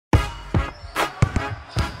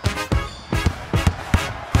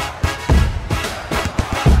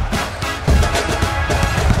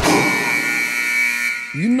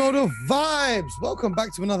Yo, the vibes. Welcome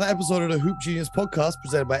back to another episode of the Hoop Genius podcast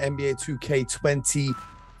presented by NBA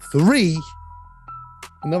 2K23.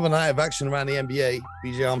 Another night of action around the NBA.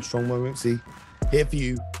 BJ Armstrong, Momincy, here for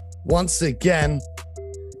you once again.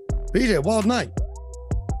 BJ, wild night.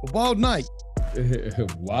 A wild night.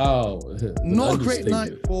 Wow. Not a great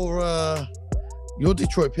night for your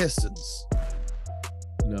Detroit Pistons.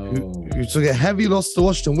 No. Who took a heavy loss to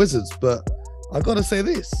Washington Wizards, but I got to say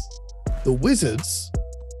this. The Wizards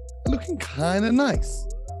are looking kind of nice.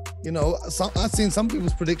 You know, I've seen some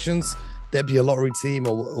people's predictions. There'd be a lottery team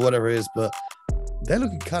or whatever it is, but they're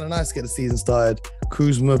looking kind of nice to get the season started.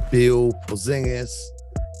 Kuzma, Beal, Porzingis,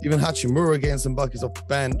 even Hachimura getting some buckets off the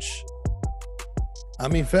bench. I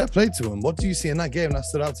mean, fair play to him. What do you see in that game that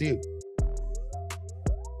stood out to you?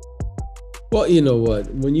 Well, you know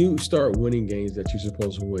what? When you start winning games that you're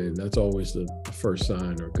supposed to win, that's always the first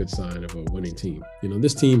sign or a good sign of a winning team. You know,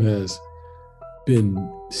 this team has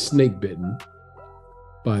been snake bitten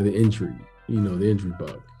by the injury, the injury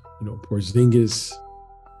bug. You know, Porzingis,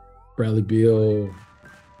 Bradley Beal,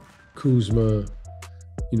 Kuzma,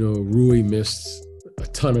 Rui missed a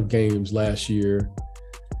ton of games last year.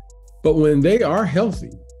 But when they are healthy,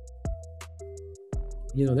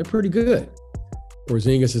 they're pretty good.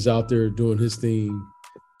 Porzingis is out there doing his thing.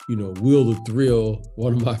 Will the Thrill,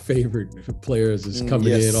 one of my favorite players, is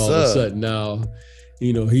coming in all of a sudden now.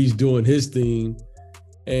 He's doing his thing.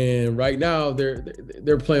 And right now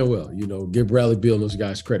they're playing well. Give Bradley Beal and those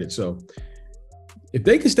guys credit. So if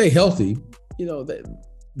they can stay healthy,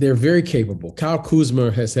 they're very capable. Kyle Kuzma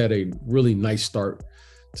has had a really nice start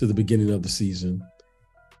to the beginning of the season.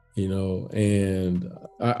 And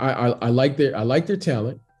I like their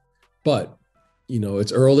talent, but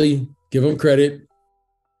it's early. Give them credit.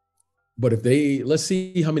 But let's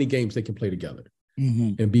see how many games they can play together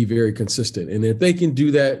and be very consistent. And if they can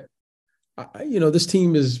do that, this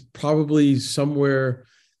team is probably somewhere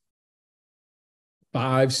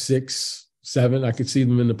 5, 6, 7. I could see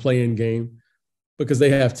them in the play-in game because they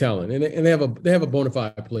have talent and they have a bona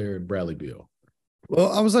fide player in Bradley Beal.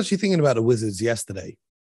 Well, I was actually thinking about the Wizards yesterday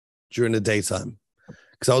during the daytime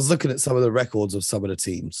because I was looking at some of the records of some of the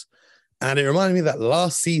teams. And it reminded me that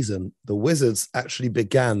last season, the Wizards actually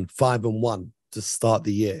began 5-1 to start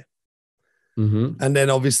the year. Mm-hmm. And then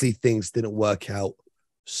obviously things didn't work out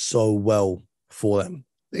so well for them.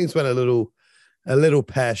 Things went a little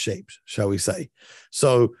pear-shaped, shall we say.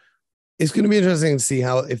 So it's going to be interesting to see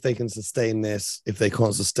if they can sustain this, if they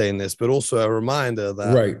can't sustain this, but also a reminder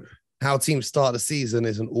that how teams start the season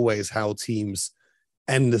isn't always how teams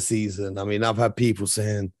end the season. I mean, I've had people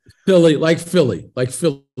saying Philly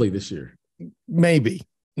this year. Maybe.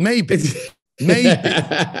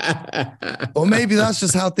 Or maybe that's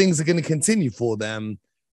just how things are going to continue for them.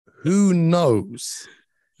 Who knows?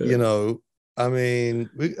 I mean,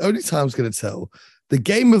 only time's going to tell. The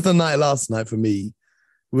game of the night last night for me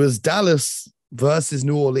was Dallas versus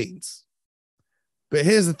New Orleans. But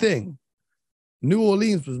here's the thing. New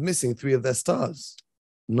Orleans was missing 3 of their stars.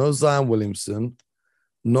 No Zion Williamson,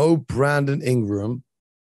 no Brandon Ingram.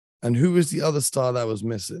 And who was the other star that was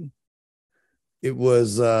missing? It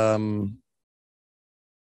was, I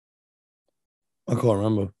can't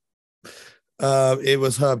remember. It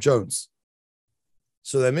was Herb Jones.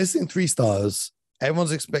 So they're missing 3 stars.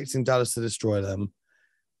 Everyone's expecting Dallas to destroy them.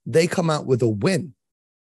 They come out with a win,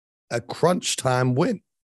 a crunch time win.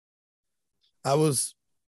 I want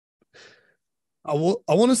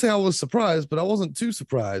to say I was surprised, but I wasn't too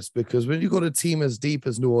surprised because when you got a team as deep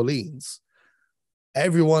as New Orleans,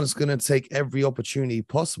 everyone's going to take every opportunity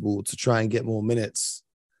possible to try and get more minutes,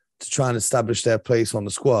 to try and establish their place on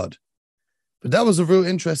the squad. But that was a real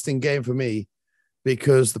interesting game for me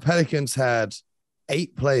because the Pelicans had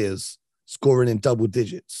 8 players scoring in double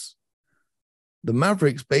digits. The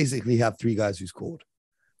Mavericks basically have 3 guys who scored.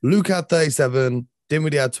 Luke had 37,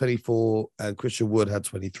 Dinwiddie had 24, and Christian Wood had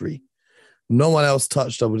 23. No one else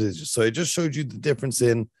touched double digits. So it just showed you the difference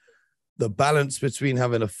in the balance between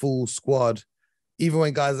having a full squad, even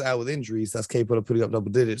when guys are out with injuries, that's capable of putting up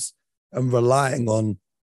double digits, and relying on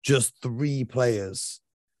just 3 players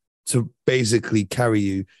to basically carry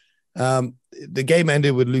you. The game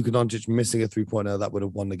ended with Luka Doncic missing a 3-pointer that would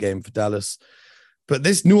have won the game for Dallas. But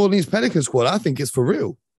this New Orleans Pelicans squad, I think, is for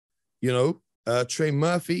real. Trey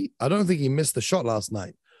Murphy, I don't think he missed the shot last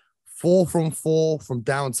night. 4 from 4 from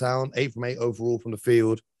downtown, 8 from 8 overall from the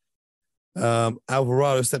field.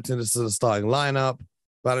 Alvarado stepped into the starting lineup.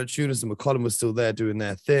 Valanciunas and McCollum was still there doing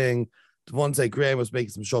their thing. Devontae Graham was making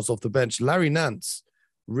some shots off the bench. Larry Nance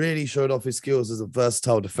really showed off his skills as a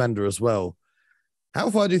versatile defender as well. How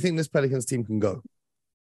far do you think this Pelicans team can go?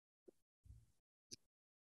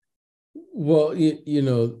 Well,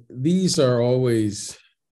 these are always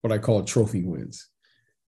what I call trophy wins.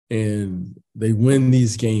 And they win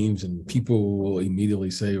these games, and people will immediately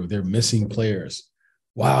say, oh, they're missing players.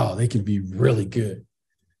 Wow, they can be really good.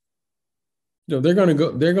 They're going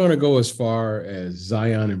to go as far as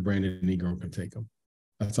Zion and Brandon Ingram can take them.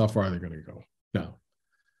 That's how far they're going to go. Now,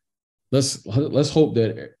 let's hope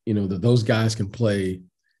that, that those guys can play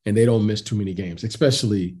and they don't miss too many games,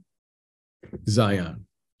 especially Zion.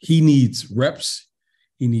 He needs reps.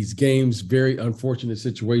 He needs games. Very unfortunate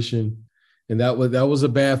situation. And that was a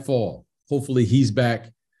bad fall. Hopefully he's back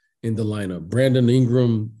in the lineup. Brandon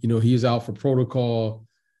Ingram, he's out for protocol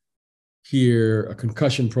here, a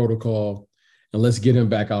concussion protocol, and let's get him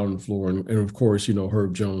back out on the floor. And of course,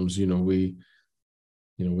 Herb Jones, we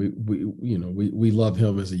love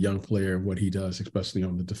him as a young player and what he does, especially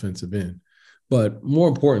on the defensive end. But more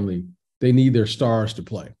importantly, they need their stars to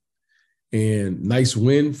play. And nice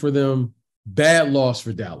win for them, bad loss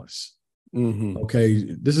for Dallas. Mm-hmm. Okay,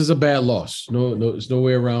 this is a bad loss. No, there's no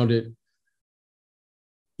way around it.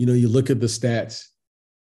 You look at the stats.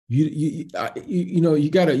 You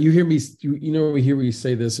hear me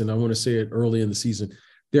say this, and I want to say it early in the season.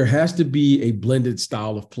 There has to be a blended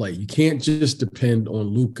style of play. You can't just depend on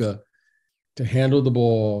Luka to handle the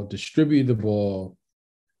ball, distribute the ball,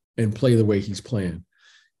 and play the way he's playing.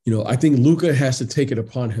 I think Luka has to take it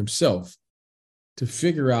upon himself to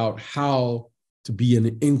figure out how to be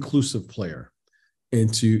an inclusive player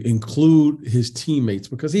and to include his teammates,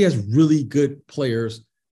 because he has really good players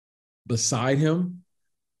beside him,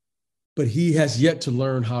 but he has yet to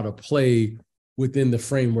learn how to play within the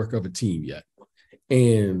framework of a team yet.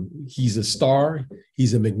 And he's a star.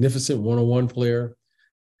 He's a magnificent one-on-one player.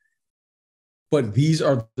 But these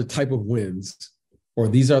are the type of wins, or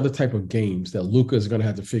these are the type of games that Luka is going to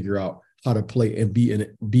have to figure out how to play and be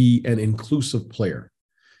an inclusive player.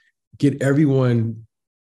 Get everyone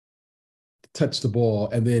to touch the ball,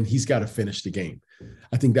 and then he's got to finish the game.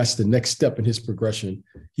 I think that's the next step in his progression.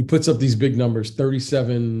 He puts up these big numbers,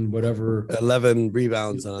 37, whatever. 11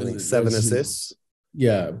 rebounds, and I think 7 assists.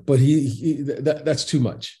 Yeah, but that's too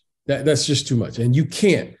much. That's just too much. And you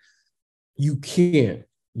can't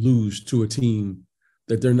lose to a team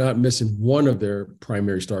that they're not missing one of their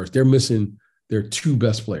primary stars. They're missing their 2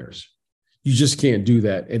 best players. You just can't do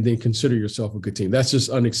that and then consider yourself a good team. That's just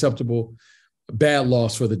unacceptable. Bad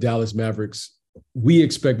loss for the Dallas Mavericks. We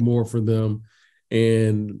expect more from them.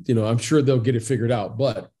 And, I'm sure they'll get it figured out.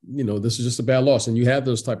 But, this is just a bad loss. And you have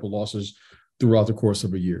those type of losses throughout the course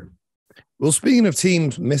of a year. Well, speaking of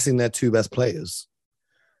teams missing their 2 best players,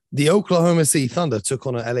 the Oklahoma City Thunder took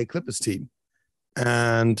on an LA Clippers team.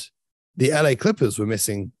 And the LA Clippers were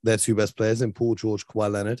missing their 2 best players in Paul George,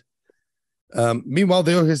 Kawhi Leonard. Meanwhile,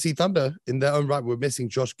 the Oklahoma City Thunder, in their own right, were missing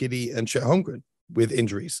Josh Giddey and Chet Holmgren with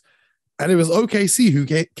injuries. And it was OKC who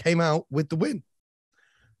came out with the win.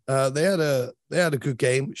 They had a good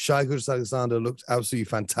game. Shai Gilgeous-Alexander looked absolutely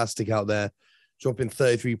fantastic out there, dropping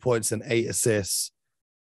 33 points and 8 assists.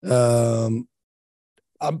 I've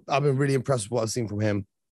been really impressed with what I've seen from him.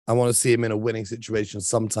 I want to see him in a winning situation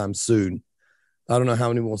sometime soon. I don't know how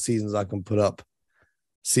many more seasons I can put up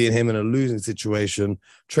seeing him in a losing situation.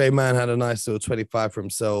 Trey Mann had a nice little 25 for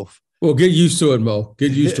himself. Well, get used to it, Mo.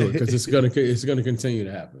 Get used to it, because it's gonna continue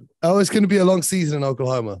to happen. Oh, it's going to be a long season in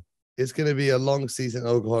Oklahoma. It's going to be a long season in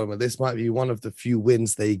Oklahoma. This might be one of the few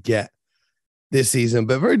wins they get this season,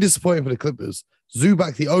 but very disappointing for the Clippers.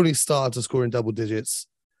 Zubac, the only star to score in double digits.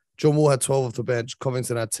 John Wall had 12 off the bench.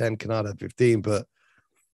 Covington had 10. Kennard had 15. But,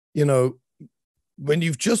 when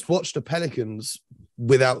you've just watched the Pelicans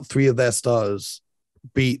without 3 of their stars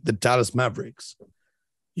beat the Dallas Mavericks,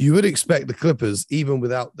 you would expect the Clippers, even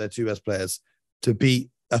without their 2 best players, to beat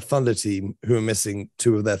a Thunder team who are missing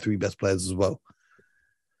 2 of their 3 best players as well.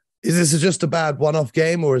 Is this just a bad one-off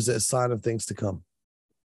game, or is it a sign of things to come?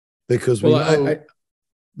 Because we know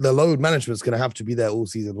the load management is going to have to be there all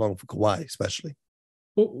season long for Kawhi, especially.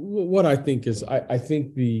 Well, what I think is, I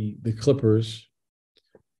think the Clippers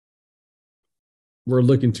were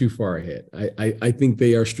looking too far ahead. I think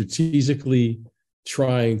they are strategically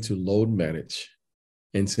trying to load manage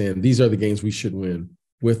and saying these are the games we should win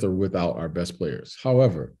with or without our best players.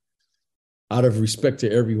 However, out of respect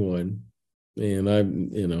to everyone,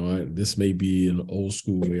 and this may be an old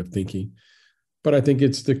school way of thinking, but I think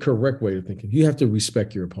it's the correct way of thinking. You have to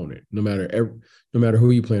respect your opponent, no matter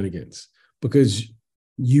who you're playing against, because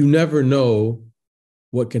you never know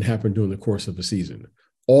what can happen during the course of a season.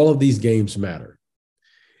 All of these games matter.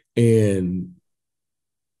 And,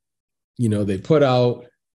 they put out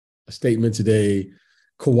a statement today.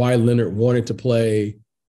 Kawhi Leonard wanted to play,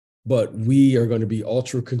 but we are going to be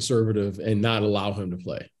ultra conservative and not allow him to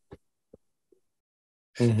play.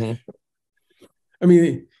 Mm-hmm. I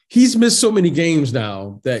mean, he's missed so many games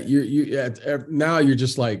now that now you're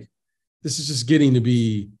just like, this is just getting to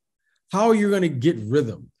be, how are you going to get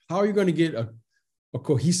rhythm? How are you going to get a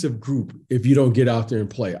cohesive group if you don't get out there and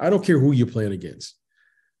play? I don't care who you're playing against.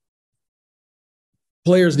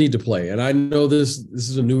 Players need to play. And I know this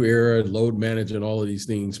is a new era, load management, all of these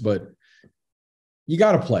things, but you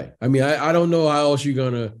got to play. I mean, I don't know how else you're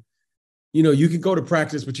going to, you can go to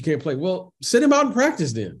practice, but you can't play. Well, sit him out in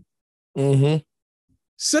practice then. Mm-hmm.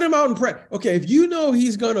 Sit him out in practice. Okay, if you know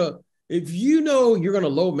you're going to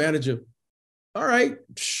load manage him, all right,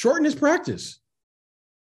 shorten his practice.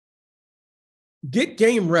 Get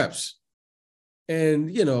game reps.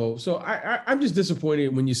 And, so I'm just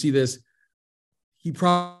disappointed when you see this. He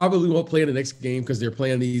probably won't play in the next game because they're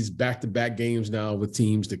playing these back-to-back games now with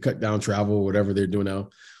teams to cut down travel, whatever they're doing now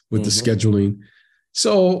with the scheduling.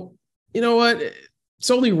 So, you know what?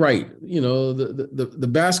 It's only right. The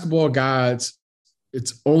basketball gods,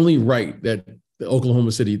 it's only right that the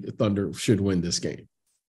Oklahoma City Thunder should win this game.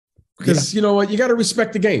 Because you know what? You got to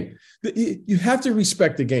respect the game. You have to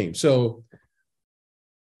respect the game. So,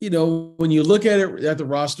 when you look at it, at the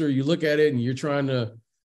roster, you look at it and you're trying to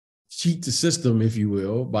cheat the system, if you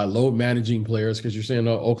will, by load managing players because you're saying,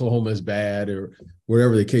 Oklahoma is bad or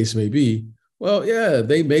whatever the case may be. Well, yeah,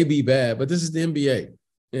 they may be bad, but this is the NBA.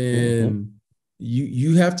 And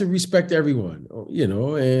you have to respect everyone,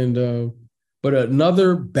 but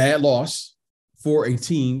another bad loss for a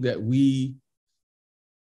team that we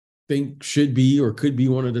think should be or could be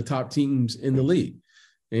one of the top teams in the league.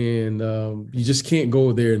 And you just can't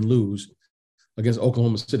go there and lose against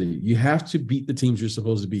Oklahoma City. You have to beat the teams you're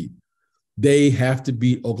supposed to beat. They have to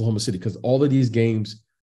beat Oklahoma City because all of these games,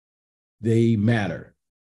 they matter.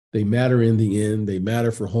 They matter in the end. They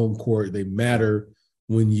matter for home court. They matter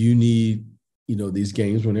when you need, these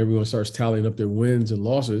games, when everyone starts tallying up their wins and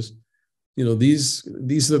losses.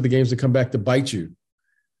 These are the games that come back to bite you.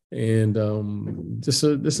 And this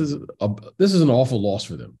is an awful loss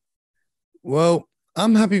for them. Well,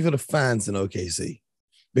 I'm happy for the fans in OKC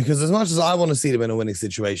because as much as I want to see them in a winning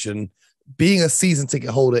situation, being a season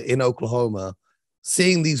ticket holder in Oklahoma,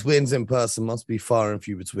 seeing these wins in person must be far and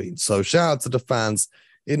few between. So shout out to the fans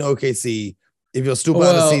in OKC. If you're still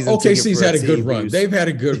buying a season ticket, OKC's had a good run. They've had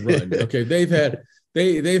a good run. Okay, they've had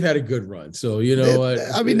a good run. So you know what?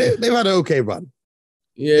 I mean, they've had an okay run.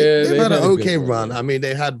 Yeah, they've had an okay run. I mean,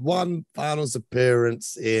 they had one finals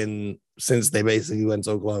appearance since they basically went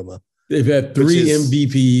to Oklahoma. They've had 3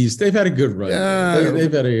 MVPs. They've had a good run. Yeah,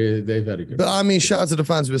 they've had a good. But I mean, shout out to the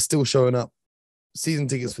fans who are still showing up, season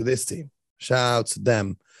tickets for this team. Shout out to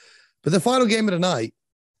them. But the final game of the night,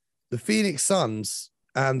 the Phoenix Suns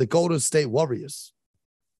and the Golden State Warriors.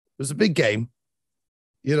 It was a big game.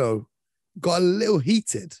 Got a little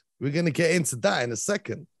heated. We're going to get into that in a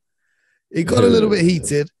second. It got a little bit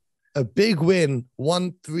heated. A big win,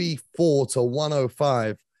 134 to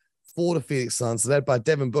 105 for the Phoenix Suns, led by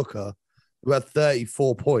Devin Booker, who had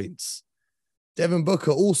 34 points. Devin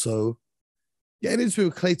Booker also getting into it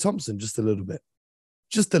with Klay Thompson just a little bit.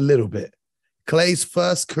 Just a little bit. Klay's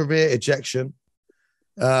first career ejection.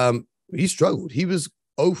 He struggled. He was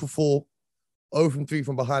 0 for 4, 0 from 3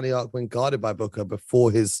 from behind the arc when guarded by Booker before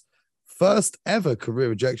his first ever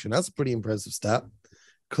career ejection. That's a pretty impressive stat.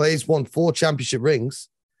 Klay's won 4 championship rings,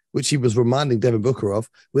 which he was reminding Devin Booker of,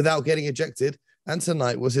 without getting ejected. And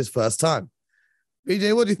tonight was his first time.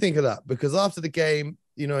 BJ, what do you think of that? Because after the game,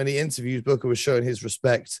 in the interviews, Booker was showing his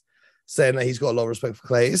respect, saying that he's got a lot of respect for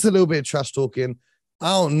Klay. It's a little bit of trash talking. I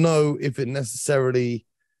don't know if it necessarily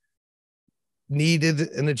needed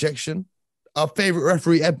an ejection. Our favorite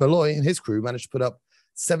referee, Ed Malloy, and his crew managed to put up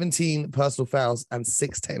 17 personal fouls and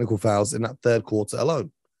 6 technical fouls in that third quarter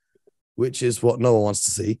alone, which is what no one wants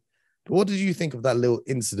to see. But what did you think of that little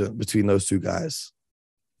incident between those two guys?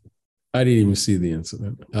 I didn't even see the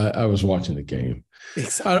incident. I was watching the game.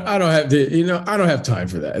 Exactly. I don't have I don't have time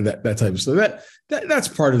for that type of stuff. That's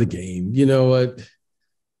part of the game. You know what?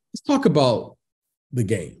 Let's talk about the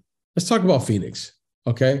game. Let's talk about Phoenix.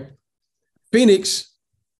 Okay. Phoenix,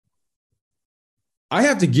 I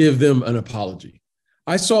have to give them an apology.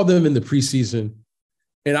 I saw them in the preseason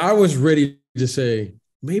and I was ready to say,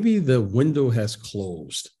 maybe the window has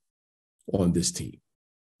closed on this team.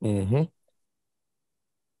 Mm-hmm.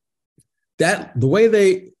 The way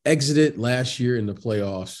they exited last year in the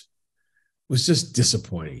playoffs was just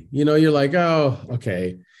disappointing. You're like, oh,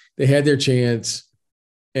 okay. They had their chance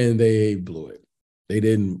and they blew it. They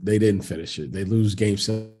didn't finish it. They lose game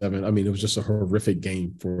 7. I mean, it was just a horrific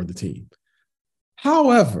game for the team.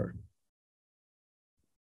 However,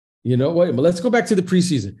 but let's go back to the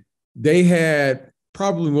preseason. They had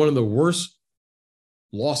probably one of the worst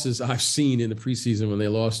losses I've seen in the preseason when they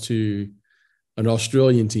lost to an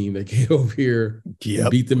Australian team that came over here and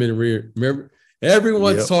beat them in the rear. Remember,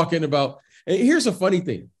 everyone's talking about, and here's a funny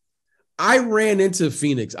thing. I ran into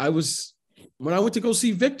Phoenix. When I went to go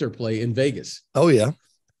see Victor play in Vegas. Oh, yeah.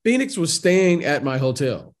 Phoenix was staying at my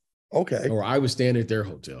hotel. Okay. Or I was staying at their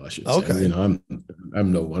hotel, I should say. Okay. You know,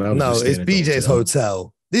 I'm no one. No, it's BJ's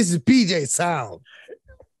hotel. This is BJ's sound.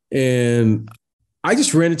 And I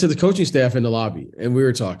just ran into the coaching staff in the lobby and we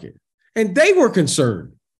were talking. And they were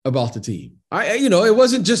concerned about the team. It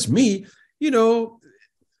wasn't just me,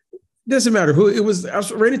 doesn't matter who it was. I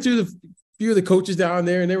was ran into a few of the coaches down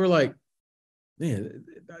there and they were like, man,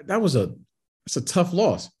 that's a tough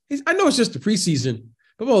loss. I know it's just the preseason,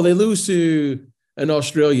 but they lose to an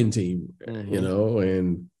Australian team,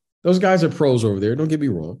 and those guys are pros over there. Don't get me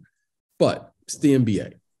wrong, but it's the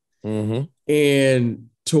NBA. Mm-hmm. And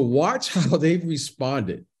to watch how they've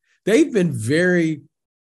responded, they've been very,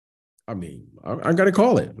 I got to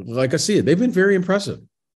call it like I see it. They've been very impressive.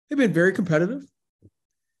 They've been very competitive.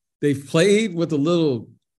 They've played with they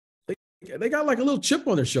got like a little chip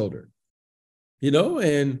on their shoulder,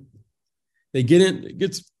 and they get a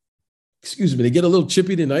little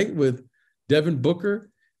chippy tonight with Devin Booker.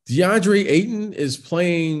 DeAndre Ayton is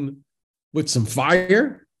playing with some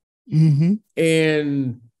fire. Mm-hmm.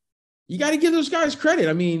 And you got to give those guys credit.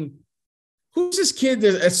 Who's this kid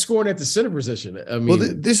that's scoring at the center position?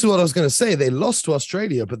 This is what I was going to say. They lost to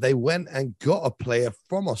Australia, but they went and got a player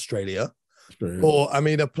from Australia. Or,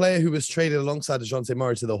 a player who was traded alongside DeJounte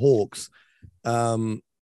Murray to the Hawks.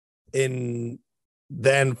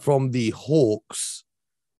 Then from the Hawks,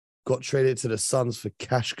 got traded to the Suns for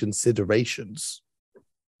cash considerations.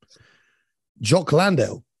 Jock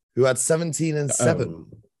Landale, who had 17 and 7.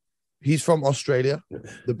 He's from Australia,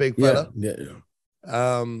 the big fella. Yeah.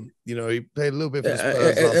 He played a little bit for the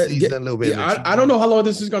Spurs last season, a little bit. I don't know how long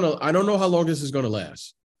this is gonna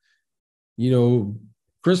last.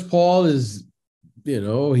 Chris Paul is,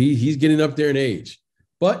 he's getting up there in age.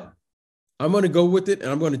 But I'm gonna go with it and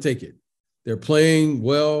I'm gonna take it. They're playing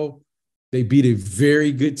well. They beat a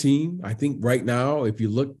very good team. I think right now, if you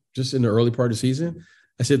look just in the early part of the season,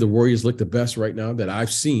 I said the Warriors look the best right now that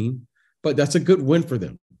I've seen, but that's a good win for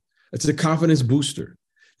them. It's a confidence booster.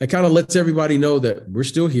 It kind of lets everybody know that we're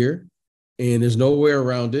still here and there's no way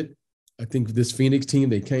around it. I think this Phoenix team,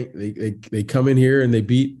 they come in here and they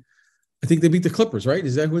beat the Clippers, right?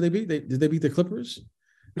 Is that who they beat? Did they beat the Clippers?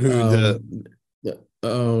 I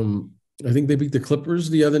think they beat the Clippers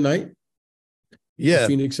the other night. Yeah.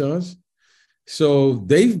 Phoenix Suns. So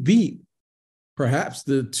they've beat perhaps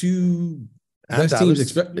the two best teams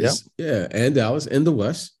expected. Yeah, and Dallas in the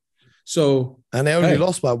West. And they only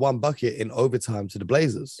lost by 1 bucket in overtime to the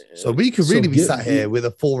Blazers. So we could really be sat here with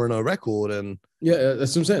a 4-0 record. And yeah,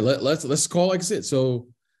 that's what I'm saying. Let's call like I said. So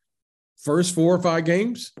first 4 or 5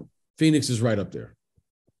 games, Phoenix is right up there.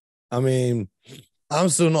 I'm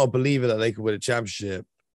still not a believer that they could win a championship,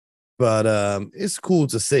 but it's cool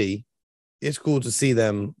to see. It's cool to see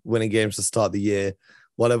them winning games to start the year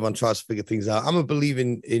while everyone tries to figure things out. I'm a believer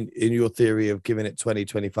in your theory of giving it 20,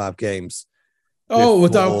 25 games. Oh,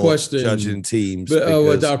 without question. Judging teams.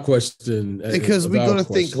 Without question. Because we got to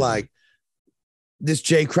think like this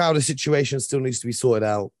Jay Crowder situation still needs to be sorted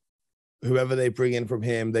out. Whoever they bring in from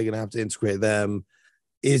him, they're going to have to integrate them.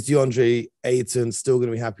 Is DeAndre Ayton still going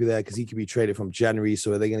to be happy there? Because he could be traded from January.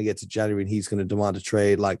 So are they going to get to January and he's going to demand a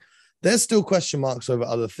trade? Like, there's still question marks over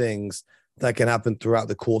other things that can happen throughout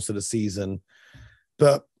the course of the season.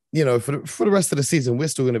 But, for the rest of the season, we're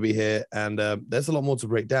still going to be here. And there's a lot more to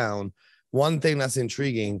break down. One thing that's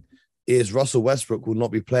intriguing is Russell Westbrook will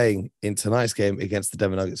not be playing in tonight's game against the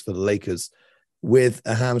Denver Nuggets for the Lakers with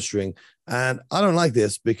a hamstring. And I don't like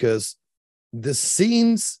this because the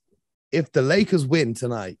scenes, if the Lakers win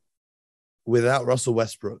tonight without Russell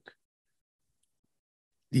Westbrook,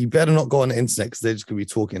 you better not go on the internet because they're just going to be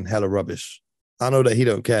talking hella rubbish. I know that he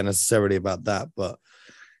don't care necessarily about that, but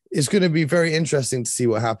it's going to be very interesting to see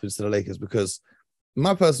what happens to the Lakers because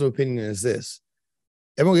my personal opinion is this.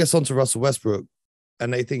 Everyone gets onto Russell Westbrook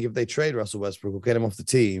and they think if they trade Russell Westbrook or get him off the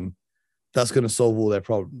team, that's going to solve all their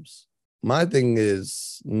problems. My thing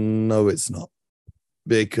is, no, it's not,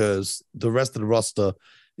 because the rest of the roster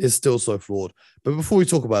is still so flawed. But before we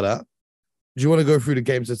talk about that, do you want to go through the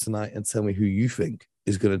games of tonight and tell me who you think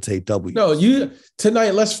is going to take W? No,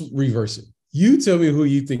 tonight, let's reverse it. You tell me who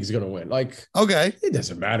you think is going to win. Like, okay, it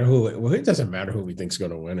doesn't matter who we think is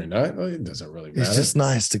going to win or not. It doesn't really matter. It's just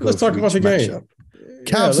nice to go. Let's talk about the game.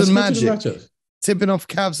 Cavs and Magic. Tipping off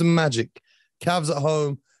Cavs and Magic. Cavs at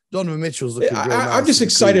home. Donovan Mitchell's looking real nice. I'm just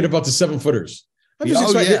excited about the 7-footers. I'm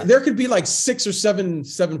just excited. There could be like 6 or 7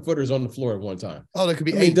 7-footers on the floor at one time. Oh, there could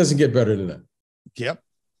be 8. It doesn't get better than that. Yep.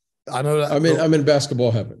 I know that. I'm in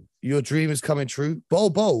basketball heaven. Your dream is coming true.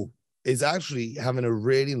 Bo is actually having a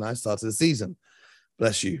really nice start to the season.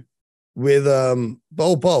 Bless you. With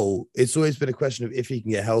Bo, it's always been a question of if he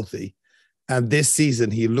can get healthy. And this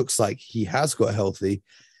season, he looks like he has got healthy.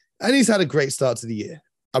 And he's had a great start to the year.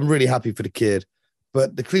 I'm really happy for the kid.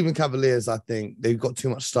 But the Cleveland Cavaliers, I think, they've got too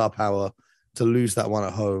much star power to lose that one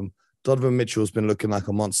at home. Donovan Mitchell's been looking like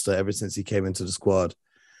a monster ever since he came into the squad.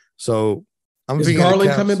 So I'm thinking,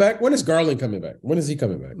 Garland coming back? When is Garland coming back? When is he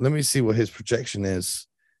coming back? Let me see what his projection is.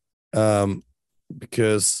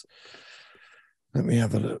 Because let me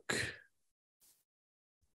have a look.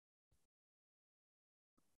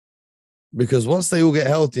 Because once they all get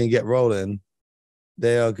healthy and get rolling,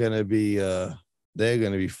 they're going to be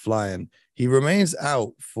flying. He remains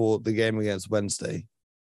out for the game against Wednesday.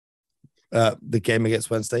 The game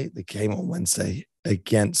on Wednesday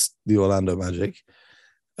against the Orlando Magic.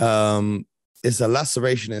 It's a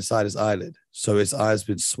laceration inside his eyelid. So his eye's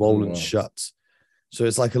been swollen shut. So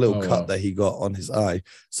it's like a little cut that he got on his eye.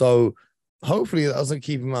 So hopefully that doesn't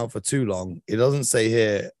keep him out for too long. It doesn't say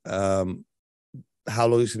here how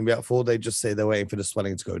long he's going to be out for. They just say they're waiting for the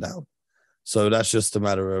swelling to go down. So that's just a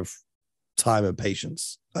matter of time and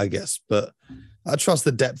patience, I guess. But I trust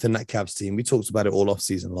the depth in that Cavs team. We talked about it all off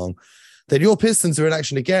season long. Then your Pistons are in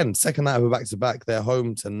action again. Second night of a back-to-back. They're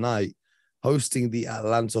home tonight, hosting the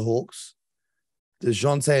Atlanta Hawks.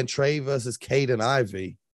 DeJounte and Trey versus Cade and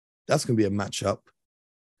Ivy. That's going to be a matchup.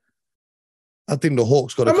 I think the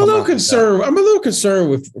Hawks got to come out. I'm a little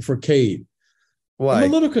concerned for Cade. Why? I'm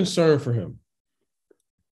a little concerned for him.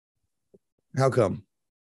 How come?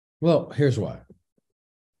 Well, here's why.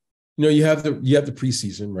 You have the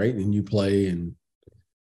preseason, right? And you play and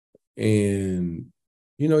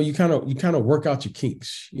you kind of work out your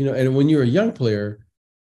kinks, and when you're a young player,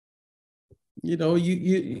 you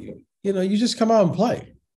just come out and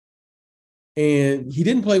play. And he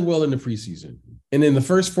didn't play well in the preseason. And in the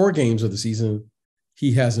first 4 games of the season,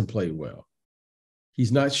 he hasn't played well.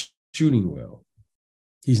 He's not shooting well.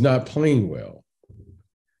 He's not playing well.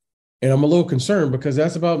 And I'm a little concerned because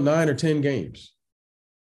that's about 9 or 10 games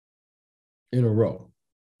in a row.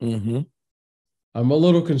 Mm-hmm. I'm a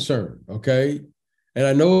little concerned, okay? And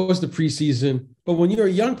I know it's the preseason, but when you're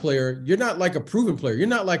a young player, you're not like a proven player. You're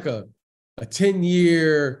not like a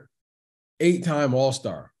 10-year, 8-time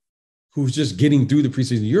All-Star who's just getting through the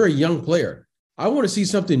preseason. You're a young player. I want to see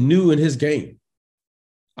something new in his game.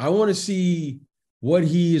 I want to see what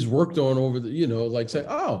he has worked on over the, say,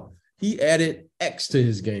 oh, he added X to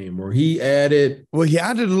his game, or he added. Well, he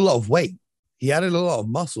added a lot of weight. He added a lot of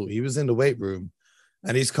muscle. He was in the weight room,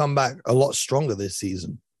 and he's come back a lot stronger this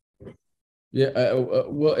season. Yeah,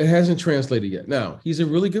 well, it hasn't translated yet. Now, he's a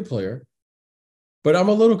really good player, but I'm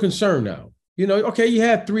a little concerned now. Okay, you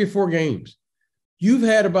had 3 or 4 games. You've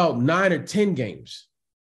had about 9 or 10 games.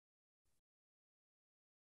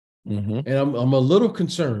 Mm-hmm. And I'm a little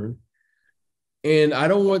concerned. And I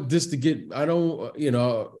don't want this to get,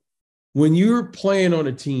 when you're playing on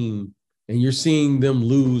a team and you're seeing them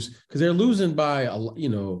lose, because they're losing by,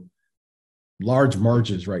 large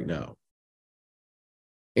margins right now.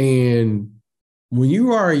 And when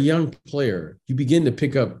you are a young player, you begin to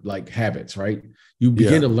pick up like habits, right? You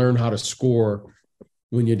begin to learn how to score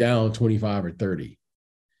when you're down 25 or 30.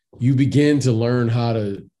 You begin to learn how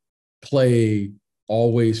to play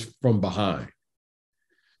always from behind.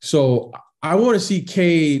 So I want to see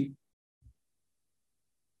Cade.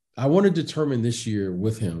 I want to determine this year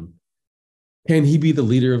with him, can he be the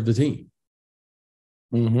leader of the team?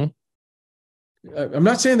 Mm-hmm. I'm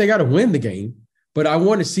not saying they got to win the game, but I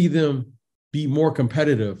want to see them be more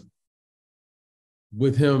competitive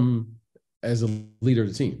with him as a leader of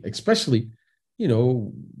the team, especially,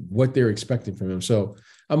 what they're expecting from him. So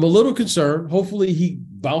I'm a little concerned. Hopefully he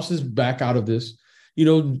bounces back out of this.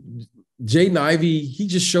 Jaden Ivey, he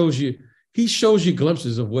just shows you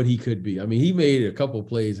glimpses of what he could be. I mean, he made a couple of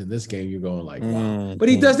plays in this game. You're going like, wow. But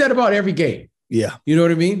he does that about every game. Yeah. You know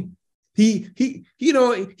what I mean? He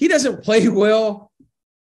doesn't play well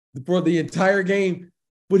for the entire game,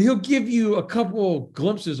 but he'll give you a couple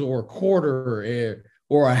glimpses or a quarter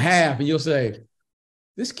or a half, and you'll say,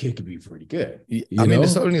 this kid could be pretty good. I mean,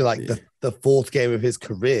 it's only like the 4th game of his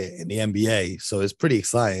career in the NBA, so it's pretty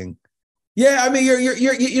exciting. Yeah, I mean,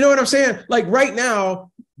 you know what I'm saying? Like right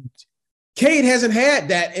now, Cade hasn't had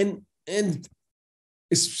that, and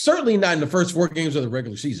it's certainly not in the first 4 games of the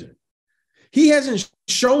regular season. He hasn't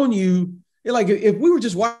shown you, like, if we were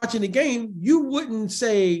just watching the game, you wouldn't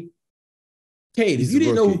say Cade. If you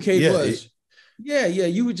didn't know who Cade was, Yeah,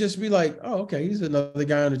 you would just be like, oh, okay, he's another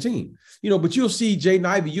guy on the team. But you'll see Jaden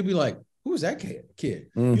Ivey, you'll be like, who's that kid?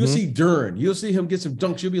 Mm-hmm. You'll see Duren, you'll see him get some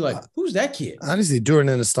dunks, you'll be like, who's that kid? Honestly,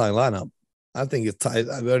 Duren in the starting lineup. I think it's time.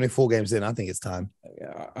 Only 4 games in, I think it's time.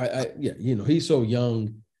 He's so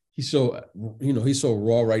young. He's so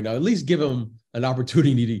raw right now. At least give him an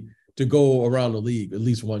opportunity to go around the league at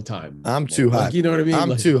least one time. I'm too hyped. You know what I mean?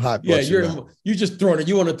 I'm too hyped. Yeah, you're just throwing it.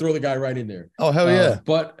 You want to throw the guy right in there. Oh, hell yeah.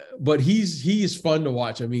 But he is fun to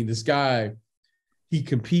watch. I mean, this guy, he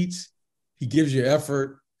competes, he gives you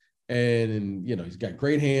effort, and he's got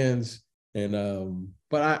great hands. And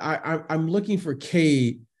but I'm looking for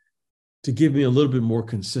Cade to give me a little bit more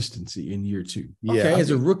consistency in year 2. Okay,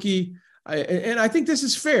 as a rookie, I think this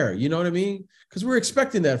is fair. You know what I mean? Because we're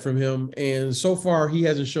expecting that from him, and so far he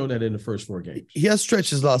hasn't shown that in the first 4 games. He has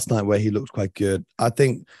stretches last night where he looked quite good. I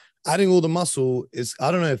think adding all the muscle is,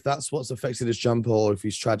 I don't know if that's what's affected his jumper or if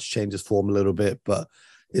he's tried to change his form a little bit, but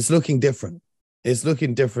it's looking different. It's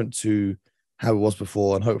looking different to how it was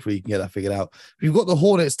before, and hopefully you can get that figured out. We've got the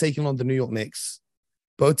Hornets taking on the New York Knicks.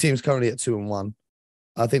 Both teams currently at 2-1.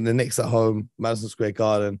 I think the Knicks at home, Madison Square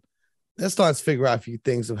Garden, they're starting to figure out a few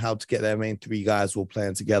things of how to get their main 3 guys all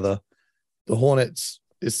playing together. The Hornets,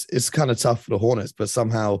 it's kind of tough for the Hornets, but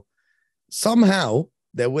somehow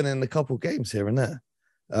they're winning a couple games here and there.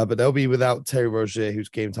 But they'll be without Terry Rozier, who's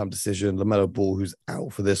game time decision, LaMelo Ball, who's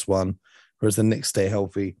out for this one, whereas the Knicks stay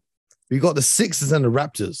healthy. We've got the Sixers and the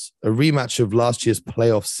Raptors, a rematch of last year's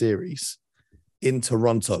playoff series in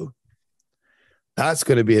Toronto. That's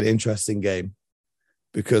going to be an interesting game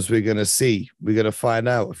because we're going to find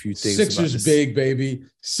out a few things. Sixers big, baby.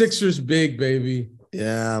 Sixers big, baby.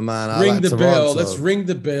 Yeah, man. Ring the bell. Let's ring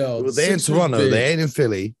the bell. Well, they're in Toronto. Big. They ain't in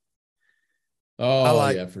Philly. Oh,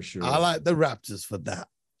 yeah, for sure. I like the Raptors for that.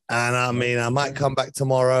 And I mean, I might come back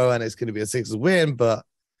tomorrow and it's going to be a Sixers win, but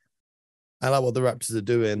I like what the Raptors are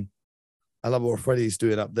doing. I love what Freddie's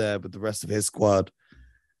doing up there with the rest of his squad.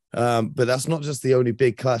 But that's not just the only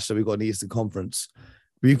big clash that we've got in the Eastern Conference.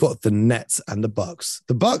 We've got the Nets and the Bucks.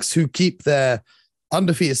 The Bucks, who keep their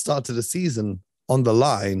undefeated start to the season on the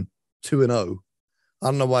line, 2-0. I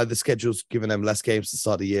don't know why the schedule's giving them less games to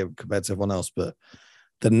start the year compared to everyone else, but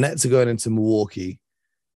the Nets are going into Milwaukee.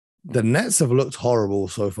 The Nets have looked horrible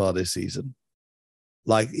so far this season.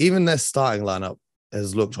 Like, even their starting lineup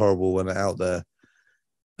has looked horrible when they're out there.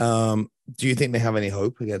 Do you think they have any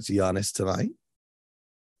hope against Giannis tonight?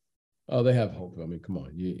 Oh, they have hope. I mean, come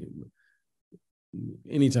on.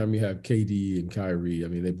 Anytime you have KD and Kyrie, I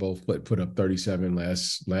mean, they both put up 37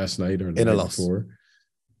 last night or the night before,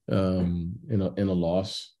 in a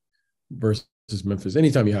loss versus Memphis.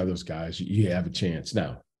 Anytime you have those guys, you have a chance.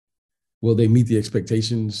 Now, will they meet the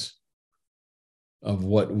expectations of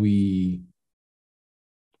what we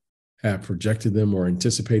have projected them or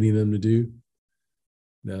anticipating them to do?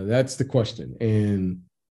 Now, that's the question. And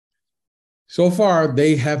so far,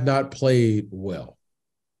 they have not played well,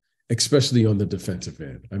 especially on the defensive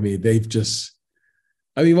end. I mean,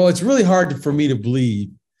 it's really hard for me to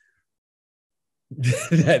believe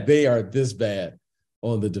that they are this bad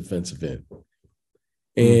on the defensive end.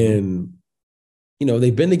 And,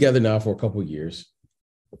 they've been together now for a couple of years,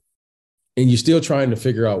 and you're still trying to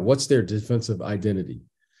figure out what's their defensive identity.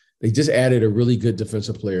 They just added a really good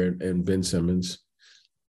defensive player in Ben Simmons.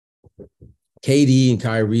 KD and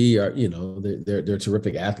Kyrie are, they're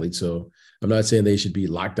terrific athletes. So I'm not saying they should be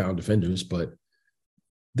lockdown defenders, but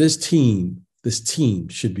this team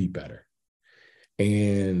should be better.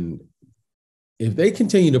 And if they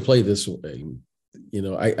continue to play this way,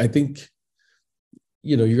 I think,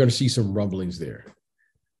 you're going to see some rumblings there,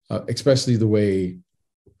 especially the way,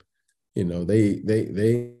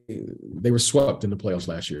 they were swept in the playoffs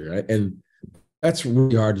last year, right? And that's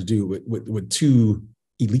really hard to do with 2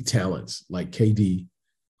 elite talents like KD,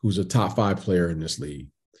 who's a top 5 player in this league,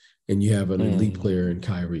 and you have an elite player in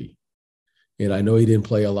Kyrie. And I know he didn't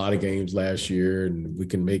play a lot of games last year, and we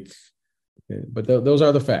can but those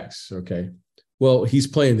are the facts, okay? Well, he's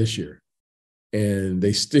playing this year, and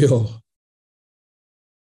they still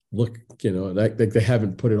look, like they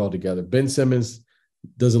haven't put it all together. Ben Simmons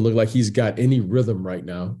doesn't look like he's got any rhythm right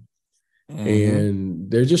now,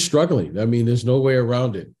 and they're just struggling. I mean, there's no way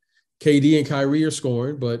around it. KD and Kyrie are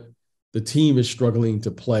scoring, but the team is struggling to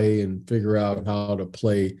play and figure out how to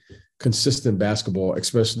play consistent basketball,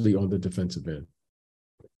 especially on the defensive end.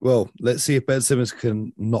 Well, let's see if Ben Simmons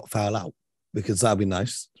can not foul out, because that'd be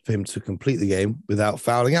nice for him to complete the game without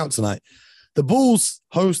fouling out tonight. The Bulls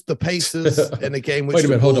host the Pacers in a game. Wait a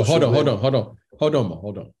minute, hold on. Hold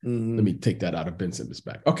on. Let me take that out of Ben Simmons'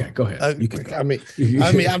 back. Okay, go ahead. You can go. I mean,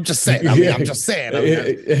 I'm just saying. Shout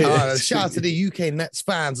out to the UK Nets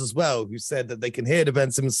fans as well, who said that they can hear the Ben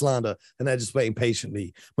Simmons slander and they're just waiting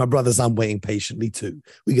patiently. My brothers, I'm waiting patiently too.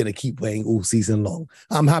 We're going to keep waiting all season long.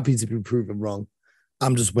 I'm happy to be proven wrong.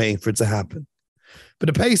 I'm just waiting for it to happen. But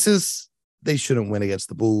the Pacers, they shouldn't win against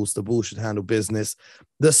the Bulls. The Bulls should handle business.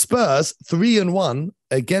 The Spurs, 3-1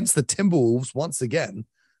 against the Timberwolves once again.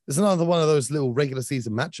 There's another one of those little regular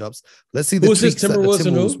season matchups. Let's see the tweaks that the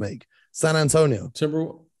Timberwolves make. San Antonio.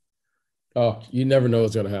 Timberwolves. Oh, you never know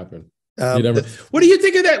what's going to happen. What do you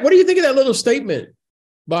think of that? What do you think of that little statement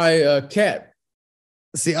by Cat?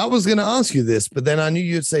 See, I was going to ask you this, but then I knew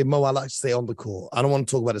you'd say, Mo, I like to stay on the court. I don't want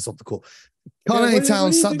to talk about this off the court. Karl-Anthony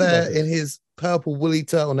Towns sat there in his purple woolly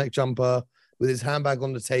turtleneck jumper with his handbag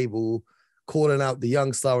on the table, calling out the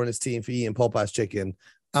young star on his team for eating Popeye's chicken.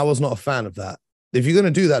 I was not a fan of that. If you're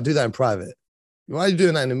going to do that in private. Why are you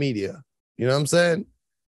doing that in the media? You know what I'm saying?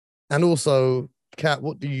 And also, Kat,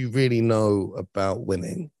 what do you really know about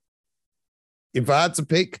winning? If I had to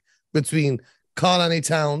pick between Karl-Anthony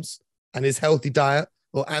Towns and his healthy diet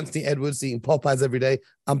or Anthony Edwards eating Popeyes every day,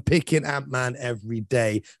 I'm picking Ant-Man every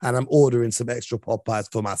day and I'm ordering some extra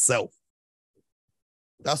Popeyes for myself.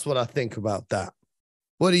 That's what I think about that.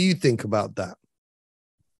 What do you think about that?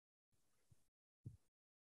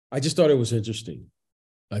 I just thought it was interesting.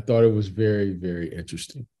 I thought it was very, very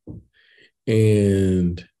interesting.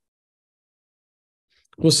 And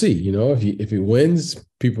we'll see. You know, if he wins,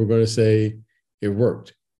 people are going to say it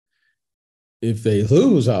worked. If they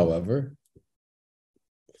lose, however,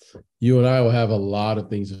 you and I will have a lot of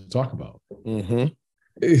things to talk about.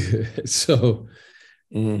 Mm-hmm. So,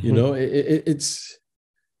 you know, it's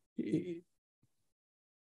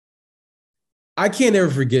I can't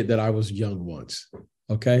ever forget that I was young once.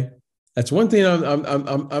 Okay, that's one thing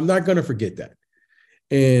I'm not going to forget that.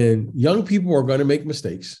 And young people are going to make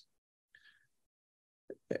mistakes,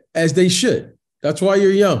 as they should. That's why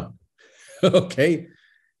you're young. Okay,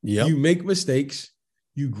 You make mistakes,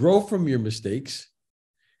 you grow from your mistakes.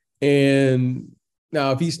 And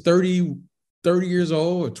now if he's 30 years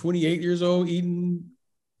old or 28 years old eating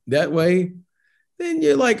that way, then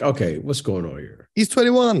you're like, okay, what's going on here? He's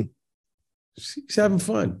 21. He's having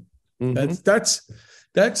fun. Mm-hmm.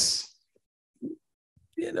 That's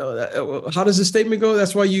you know, how does the statement go?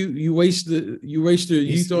 That's why you waste the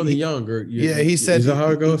youth on the young. Or he said, is that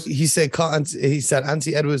how it goes? He said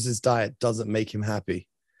Anthony Edwards' diet doesn't make him happy.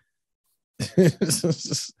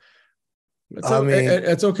 That's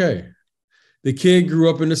okay. The kid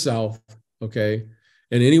grew up in the South, okay?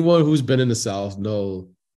 And anyone who's been in the South know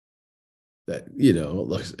that, you know,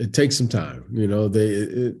 look, it takes some time. You know,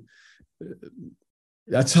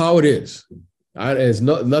 that's how it is. There's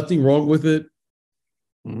nothing wrong with it.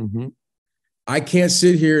 Mm-hmm. I can't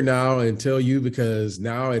sit here now and tell you, because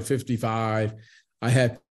now at 55, I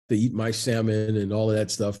have to eat my salmon and all of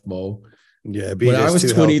that stuff, Mo. Yeah, when I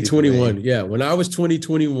was 21, when I was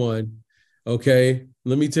 21, okay,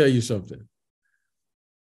 let me tell you something.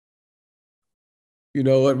 You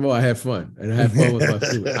know what, Mo? I had fun, and I had fun with my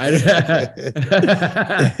food.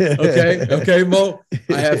 Okay, Mo.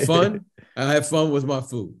 I had fun. I had fun with my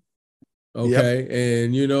food. Okay,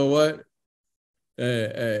 and you know what?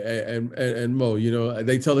 And Mo, you know,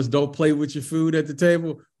 they tell us don't play with your food at the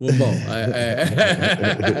table. Well, Mo,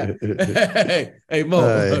 hey,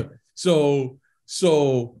 Mo. So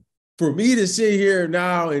for me to sit here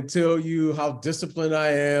now and tell you how disciplined I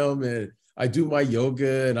am, and I do my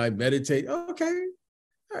yoga and I meditate, okay,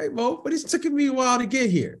 all right, Mo, but it's taken me a while to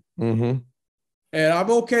get here. Mm-hmm. And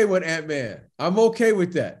I'm okay with Ant-Man. I'm okay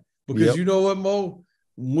with that, because you know what, Mo?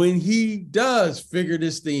 When he does figure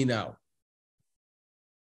this thing out,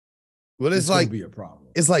 well, it's like be a problem.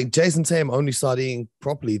 It's like Jason Tatum only started eating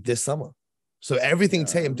properly this summer. So everything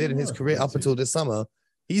Tatum did in his career up until this summer,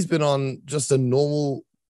 he's been on just a normal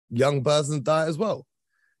young person diet as well.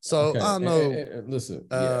 So I don't know. Listen,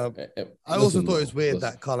 I also thought it was weird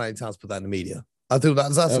that Karl-Anthony Towns put that in the media. I think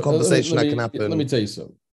that's a conversation that can happen. Let me tell you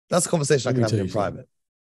something. That's a conversation that can happen in private.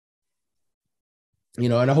 You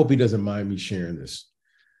know, and I hope he doesn't mind me sharing this.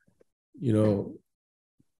 You know,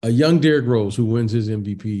 a young Derrick Rose who wins his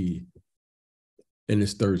MVP in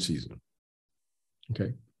his third season,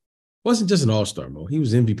 okay, wasn't just an all-star, Mo. He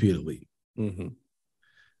was MVP of the league. Mm-hmm.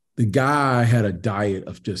 The guy had a diet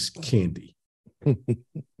of just candy. No,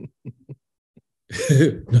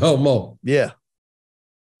 Mo. Yeah.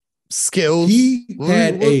 Skills. He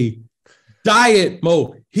had a diet,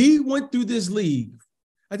 Mo. He went through this league.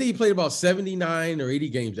 I think he played about 79 or 80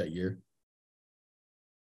 games that year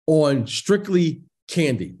on strictly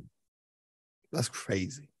candy. That's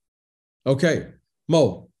crazy. Okay.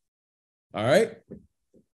 Mo, all right?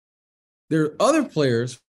 There are other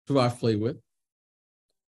players who I've played with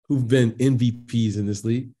who've been MVPs in this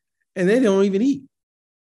league, and they don't even eat.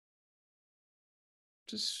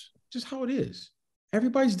 Just how it is.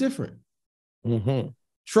 Everybody's different. Mm-hmm.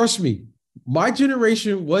 Trust me, my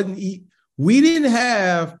generation wasn't eat. We didn't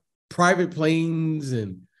have private planes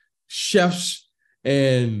and chefs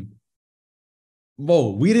and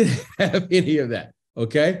Mo. We didn't have any of that,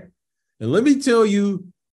 okay? And let me tell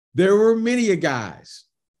you, there were many guys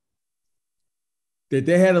that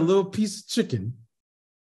they had a little piece of chicken,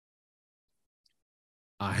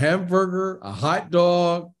 a hamburger, a hot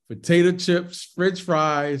dog, potato chips, French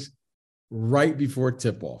fries, right before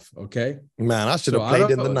tip-off, okay? Man, I should have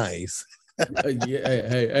played in the 90s.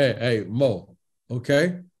 Hey, Mo,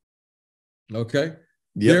 okay? Okay?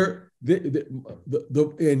 Yeah.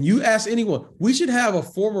 And you ask anyone, we should have a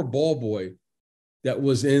former ball boy that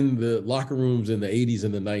was in the locker rooms in the 80s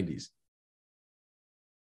and the 90s.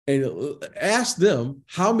 And ask them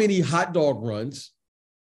how many hot dog runs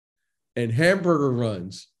and hamburger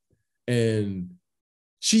runs and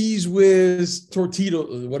cheese whiz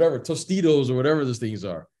Tostitos or whatever those things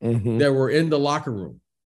are that were in the locker room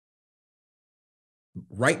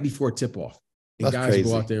right before tip-off. And That's guys crazy.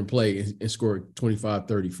 go out there and play and score 25,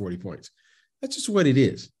 30, 40 points. That's just what it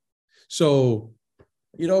is. So,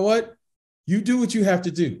 you know what? You do what you have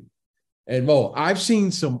to do. And Mo, I've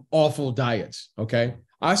seen some awful diets, okay?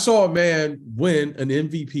 I saw a man win an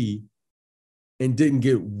MVP and didn't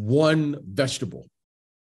get one vegetable.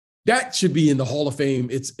 That should be in the Hall of Fame.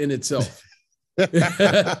 It's in itself.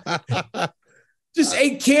 Just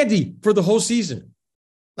ate candy for the whole season.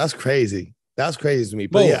 That's crazy. That's crazy to me.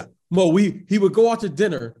 But Mo, he would go out to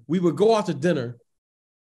dinner. We would go out to dinner.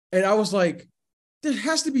 And I was like, there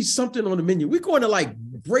has to be something on the menu. We're going to like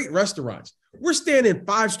great restaurants. We're staying in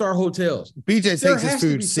 5-star hotels. BJ takes his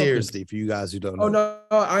food seriously for you guys who don't know. Oh, no.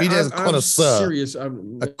 BJ's a connoisseur. I'm serious.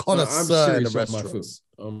 I'm serious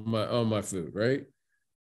in the on my food, right?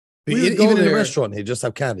 Even in the restaurant, he'd just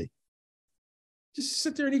have candy. Just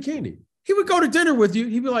sit there and eat candy. He would go to dinner with you.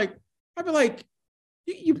 I'd be like,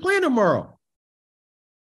 you playing tomorrow?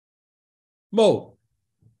 Mo,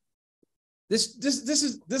 this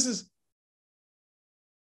is.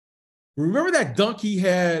 Remember that dunk he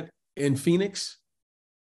had in Phoenix?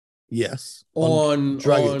 Yes. On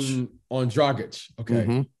Dragic. On Dragic.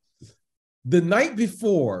 Okay. The night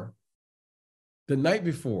before,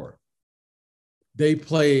 they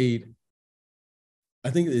played, I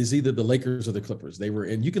think it is either the Lakers or the Clippers. They were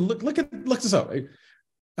in, you can look this up.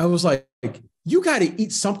 I was like, you got to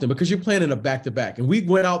eat something because you're playing in a back-to-back. And we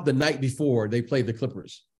went out the night before they played the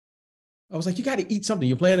Clippers. I was like, you got to eat something.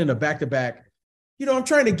 You're playing in a back-to-back. You know, I'm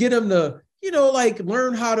trying to get him to, like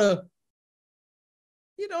learn how to,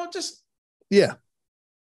 just. Yeah.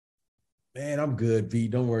 Man, I'm good, B.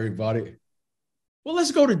 Don't worry about it. Well,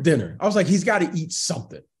 let's go to dinner. I was like, he's got to eat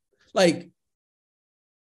something. Like,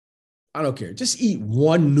 I don't care. Just eat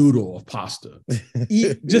one noodle of pasta.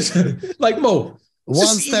 Eat just like Mo. One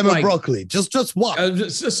stem of broccoli. Just one.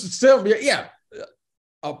 Just yeah.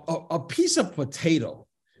 A piece of potato,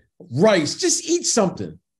 rice. Just eat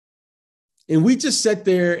something. And we just sat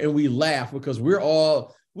there and we laugh because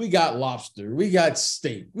we got lobster, we got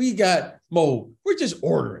steak, we got Mo. We're just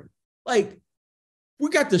ordering. Like, we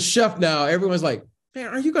got the chef now. Everyone's like, man,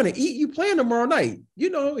 are you going to eat? You playing tomorrow night? He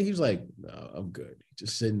was like, no, I'm good.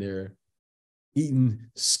 Just sitting there eating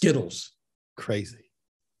Skittles. Crazy.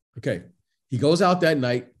 Okay. He goes out that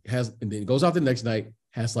night, and then goes out the next night,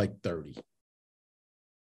 has like 30.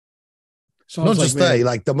 So not just 30,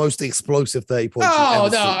 like the most explosive 30 points. Oh,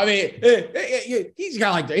 no. I mean, he's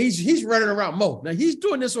got like, he's running around Mo. Now he's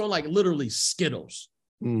doing this on like literally Skittles.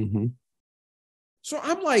 Mm-hmm. So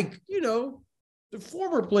I'm like, the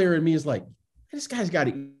former player in me is like, this guy's got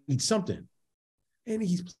to eat something. And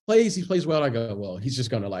he plays well. I go, well, he's just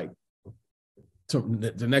going to like,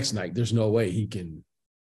 the next night, there's no way he can.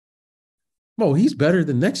 Mo, he's better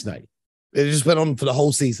than next night. It just went on for the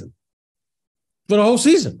whole season.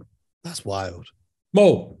 That's wild.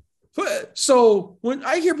 Mo. So when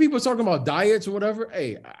I hear people talking about diets or whatever,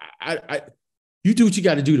 hey, I you do what you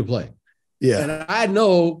got to do to play. Yeah. And I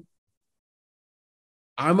know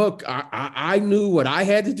I knew what I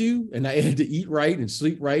had to do, and I had to eat right and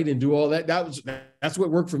sleep right and do all that. That's what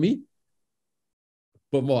worked for me.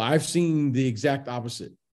 But Mo, I've seen the exact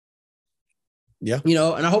opposite. Yeah.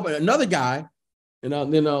 And I hope another guy, and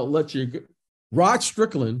then I'll let you go. Rod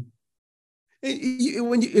Strickland.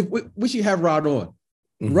 We should have Rod on.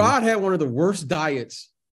 Mm-hmm. Rod had one of the worst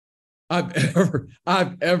diets I've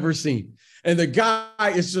ever seen. And the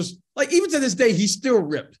guy is just like, even to this day, he's still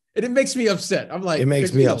ripped. And it makes me upset. I'm like, it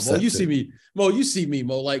makes me upset. Mo, you see me,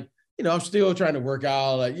 Mo, like, I'm still trying to work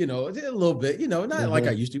out, like, a little bit, not like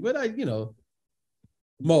I used to, but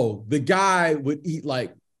Mo, the guy would eat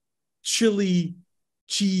like chili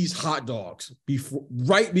cheese hot dogs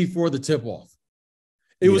right before the tip-off.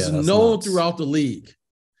 It was known throughout the league,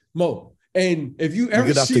 Mo. And if you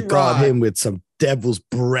ever have to guard him with some devil's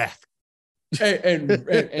breath. And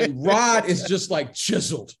Rod is just like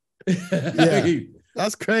chiseled. Yeah,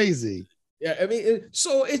 that's crazy. Yeah, I mean,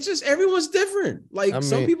 so it's just everyone's different. Like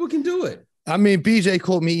some people can do it. I mean, BJ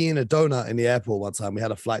caught me eating a donut in the airport one time. We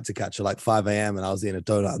had a flight to catch at like 5 a.m. and I was eating a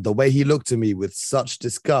donut. The way he looked at me with such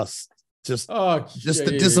disgust,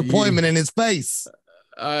 the disappointment in his face.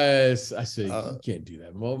 I say you can't do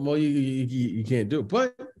that, Mo. You can't do it.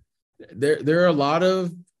 But there are a lot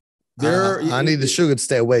of I need the sugar to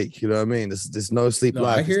stay awake. You know what I mean? There's no sleep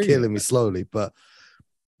life. It's killing me slowly. But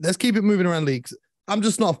let's keep it moving around leagues. I'm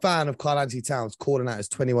just not a fan of Karl-Anthony Towns calling out his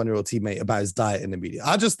 21-year-old teammate about his diet in the media.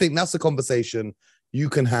 I just think that's a conversation you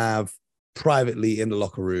can have privately in the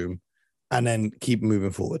locker room and then keep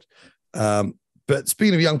moving forward. But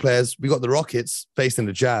speaking of young players, we got the Rockets facing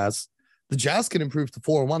the Jazz. The Jazz can improve to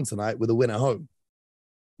 4-1 tonight with a win at home,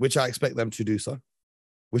 which I expect them to do so,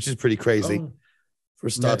 which is pretty crazy for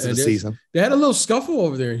a start to the season. They had a little scuffle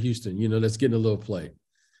over there in Houston, that's getting a little play.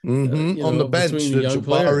 On the bench, the young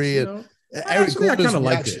Jabari and Eric Gordon's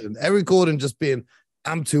reaction. Eric Gordon just being,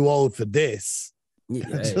 I'm too old for this.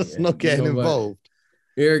 Just not getting involved.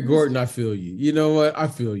 Eric Gordon, I feel you. You know what? I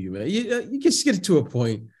feel you, man. You just get to a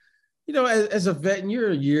point, as a vet, and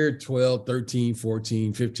you're a year 12, 13,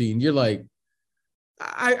 14, 15. You're like,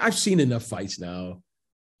 I've seen enough fights now.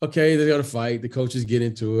 Okay, they're going to fight. The coaches get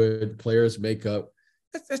into it. Players make up.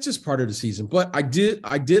 That's just part of the season. But I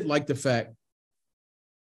did like the fact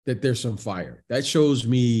that there's some fire. That shows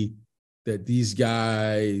me that these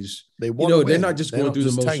guys, they're not just going through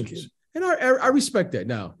the motions. Tanking. And I respect that.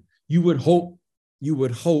 Now, you would hope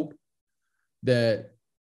that,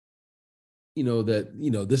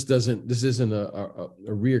 this isn't a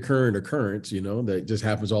reoccurring occurrence, that just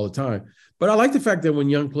happens all the time. But I like the fact that when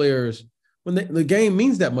young players, when the game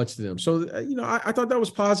means that much to them. So, I thought that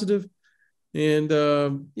was positive. And,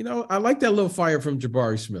 I like that little fire from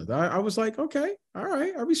Jabari Smith. I was like, okay, all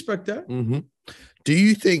right, I respect that. Mm-hmm. Do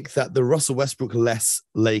you think that the Russell Westbrook-less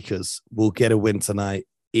Lakers will get a win tonight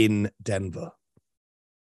in Denver?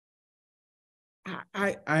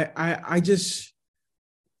 I just,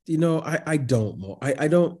 I don't know.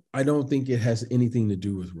 I don't think it has anything to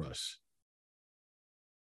do with Russ.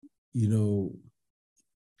 We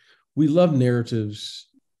love narratives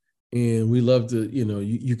and we love to,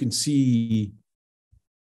 you can see,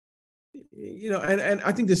 and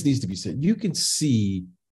I think this needs to be said. You can see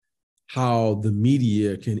how the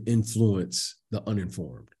media can influence the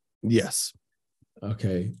uninformed. Yes.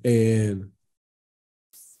 Okay. And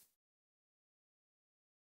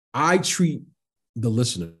I treat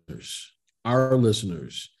our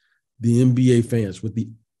listeners, the NBA fans, with the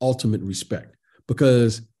ultimate respect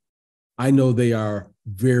because I know they are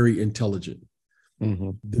very intelligent. Mm-hmm.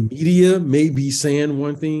 The media may be saying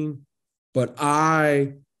one thing, but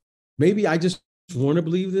maybe I just want to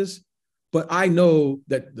believe this, but I know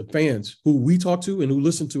that the fans who we talk to and who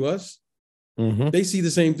listen to us, they see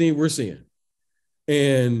the same thing we're seeing.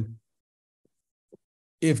 And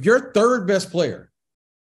if your third best player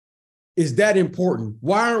is that important,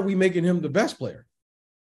 why aren't we making him the best player?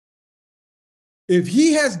 If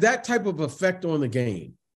he has that type of effect on the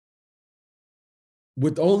game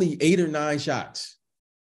with only 8 or 9 shots,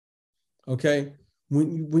 okay,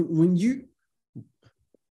 when you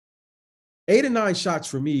 8 or 9 shots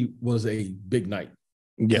for me was a big night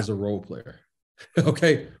as a role player.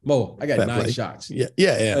 Okay, Mo, I got Fair 9 play. Shots. Yeah.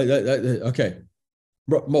 Okay,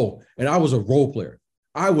 Mo, and I was a role player.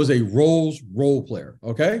 I was a role player.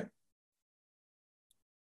 Okay.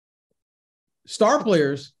 Star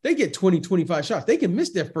players, they get 20, 25 shots. They can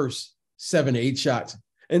miss their first 7 or 8 shots.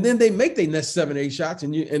 And then they make their next 7 or 8 shots.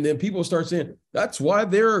 And then people start saying, that's why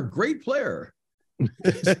they're a great player.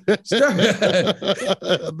 Steph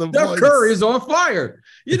Curry is on fire.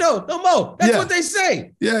 No, Mo, that's what they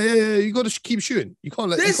say. Yeah. You got to keep shooting. You can't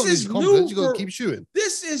let this is new. You got to keep shooting.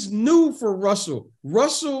 This is new for Russell.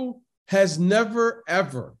 Russell has never,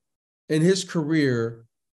 ever in his career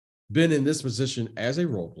been in this position as a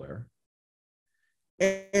role player.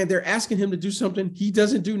 And they're asking him to do something he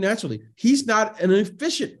doesn't do naturally. He's not an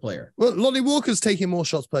efficient player. Well, Lonnie Walker's taking more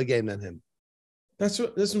shots per game than him. That's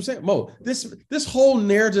what I'm saying. Mo, this whole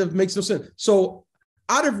narrative makes no sense. So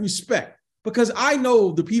out of respect, because I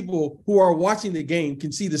know the people who are watching the game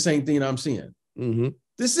can see the same thing I'm seeing. Mm-hmm.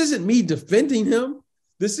 This isn't me defending him.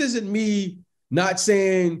 This isn't me not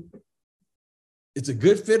saying it's a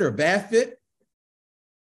good fit or a bad fit.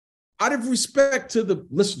 Out of respect to the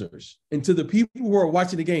listeners and to the people who are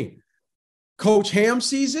watching the game, Coach Ham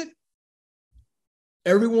sees it.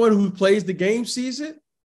 Everyone who plays the game sees it.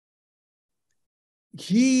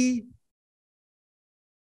 He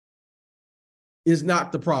is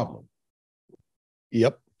not the problem.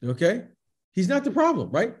 Yep. Okay. He's not the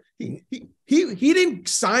problem, right? He didn't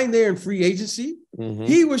sign there in free agency. Mm-hmm.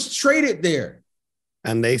 He was traded there.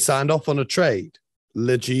 And they signed off on a trade.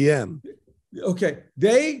 Le GM.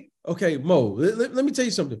 Okay, Mo, let me tell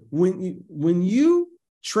you something. When you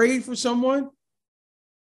trade for someone,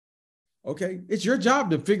 okay, it's your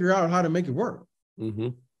job to figure out how to make it work. Mm-hmm.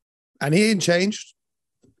 And he ain't changed.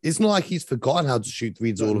 It's not like he's forgotten how to shoot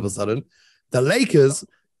threes all of a sudden. The Lakers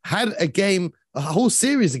had a whole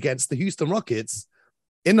series against the Houston Rockets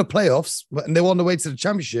in the playoffs, and they were on the way to the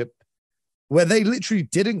championship, where they literally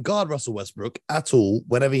didn't guard Russell Westbrook at all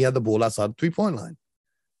whenever he had the ball outside the three-point line.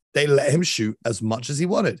 They let him shoot as much as he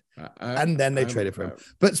wanted, and then they traded for him.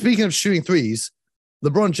 But speaking of shooting threes,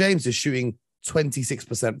 LeBron James is shooting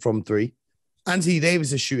 26% from three. Anthony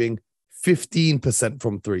Davis is shooting 15%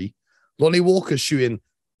 from three. Lonnie Walker's shooting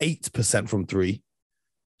 8% from three.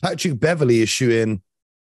 Patrick Beverley is shooting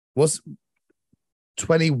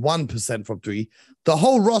 21% from three. The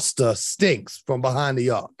whole roster stinks from behind the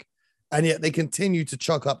arc, and yet they continue to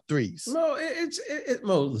chuck up threes. No,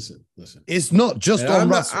 Mo, listen. It's not just on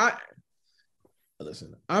Russell.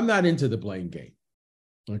 Listen, I'm not into the blame game,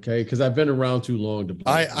 okay? Because I've been around too long to blame.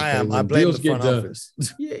 I am. I blame the front office.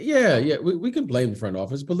 Yeah. We can blame the front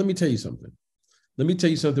office, but let me tell you something.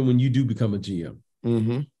 When you do become a GM.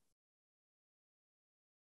 Mm-hmm.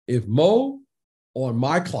 If Mo on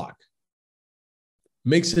my clock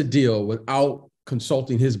makes a deal without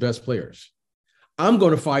consulting his best players, I'm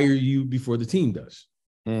going to fire you before the team does.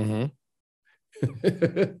 Mm-hmm.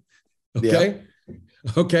 Okay. Yeah.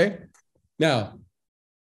 Okay. Now,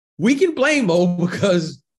 we can blame Mo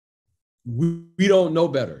because we don't know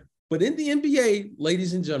better. But in the NBA,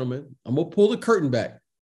 ladies and gentlemen, I'm going to pull the curtain back.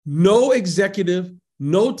 No executive,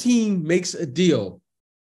 no team makes a deal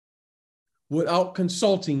without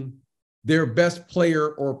consulting their best player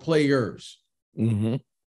or players. Mm-hmm.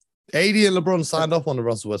 AD and LeBron signed off on the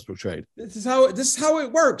Russell Westbrook trade. This is how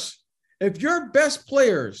it works. If your best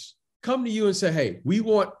players come to you and say, hey, we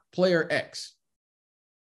want player X,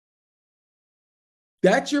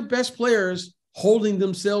 that's your best players holding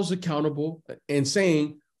themselves accountable and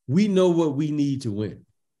saying, we know what we need to win.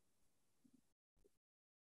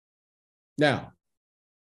 Now,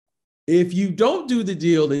 if you don't do the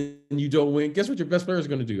deal and you don't win, guess what your best player is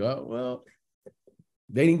going to do? Well,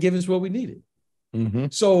 they didn't give us what we needed. Mm-hmm.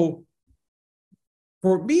 So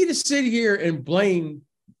for me to sit here and blame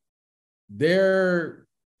their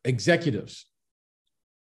executives,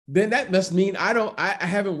 then that must mean I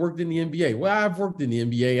haven't worked in the NBA. Well, I've worked in the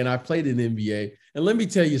NBA and I played in the NBA. And let me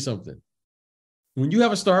tell you something. When you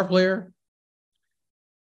have a star player,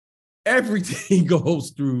 everything goes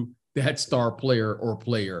through that star player or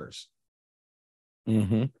players.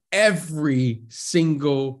 Mm-hmm. Every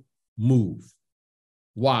single move.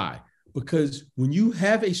 Why? Because when you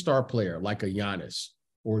have a star player like a Giannis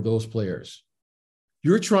or those players,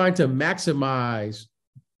 you're trying to maximize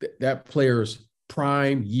that player's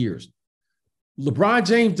prime years. LeBron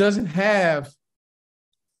James doesn't have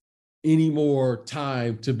any more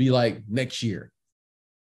time to be like next year.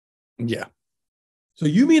 Yeah. So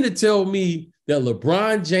you mean to tell me that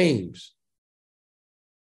LeBron James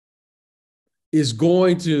is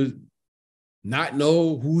going to not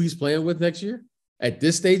know who he's playing with next year at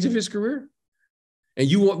this stage of his career? And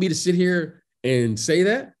you want me to sit here and say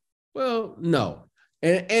that? Well, no.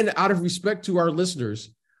 And out of respect to our listeners,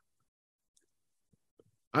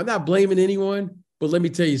 I'm not blaming anyone, but let me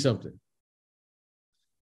tell you something.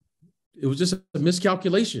 It was just a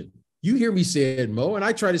miscalculation. You hear me say it, Mo, and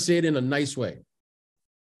I try to say it in a nice way.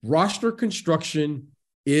 Roster construction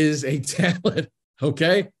is a talent,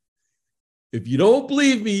 okay? If you don't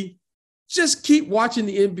believe me, just keep watching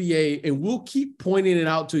the NBA and we'll keep pointing it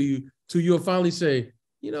out to you till you'll finally say,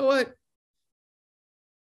 you know what?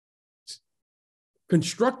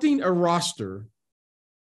 Constructing a roster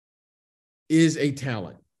is a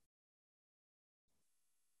talent.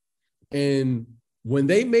 And when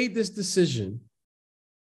they made this decision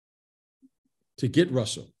to get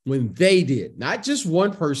Russell, when they did, not just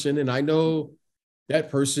one person, and I know that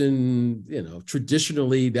person,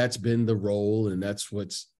 traditionally that's been the role and that's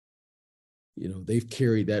what's, they've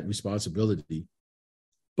carried that responsibility.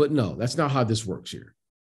 But no, that's not how this works here.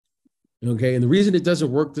 Okay. And the reason it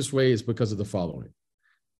doesn't work this way is because of the following.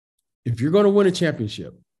 if you're going to win a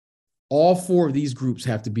championship, all four of these groups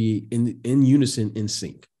have to be in unison, in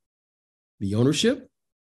sync. The ownership,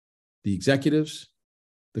 the executives,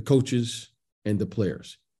 the coaches, and the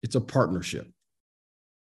players. It's a partnership.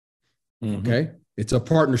 Okay? It's a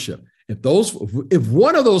partnership. If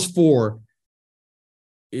one of those four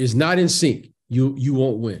is not in sync, you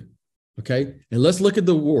won't win. Okay? And let's look at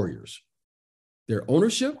the Warriors. Their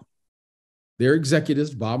ownership, their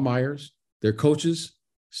executives, Bob Myers, their coaches,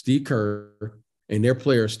 Steve Kerr, and their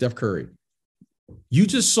player, Steph Curry. You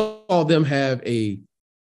just saw them have a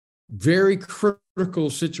very critical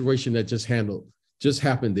situation that just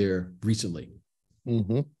happened there recently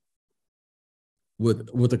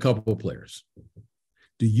with a couple of players.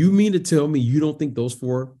 Do you mean to tell me you don't think those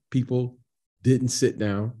four people didn't sit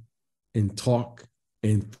down and talk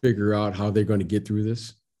and figure out how they're going to get through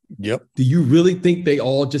this? Yep. Do you really think they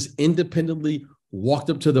all just independently walked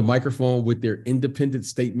up to the microphone with their independent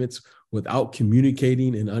statements without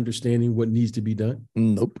communicating and understanding what needs to be done?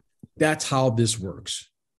 Nope. That's how this works.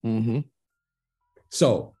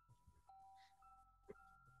 So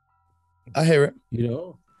I hear it. You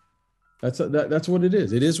know, that's what it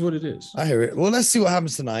is. It is what it is. I hear it. Well, let's see what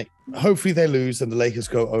happens tonight. Hopefully they lose and the Lakers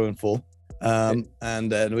go 0-4.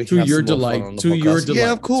 And then we can to your delight. To your delight.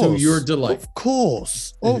 Yeah, of course. To your delight. Of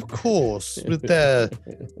course. With their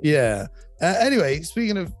anyway,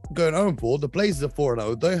 speaking of going 0-4, the Blazers are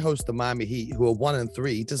 4-0. They host the Miami Heat, who are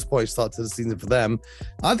 1-3. Disappointing start to the season for them.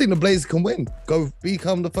 I think the Blazers can win. Go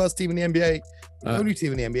become the first team in the NBA, the only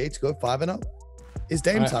team in the NBA to go 5-0. It's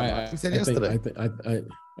Dame time. Like we said yesterday.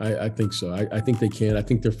 I think so. I think they can. I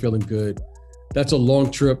think they're feeling good. That's a long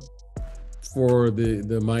trip for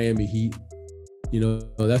the Miami Heat. You know,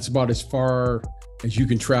 that's about as far as you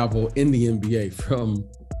can travel in the NBA from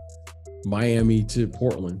Miami to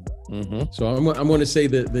Portland. So I'm going to say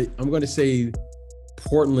I'm going to say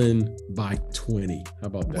Portland by 20. How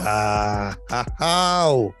about that?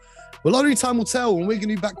 Wow. Well, only time will tell, and we're going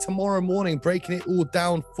to be back tomorrow morning breaking it all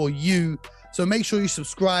down for you. So make sure you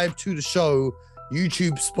subscribe to the show,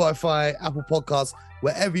 YouTube, Spotify, Apple Podcasts,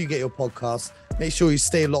 wherever you get your podcasts. Make sure you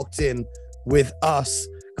stay locked in with us,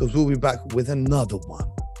 because we'll be back with another one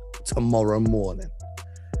tomorrow morning.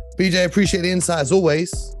 BJ, appreciate the insight as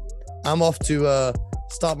always. I'm off to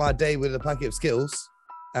start my day with a packet of Skittles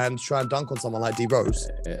and try and dunk on someone like D Rose.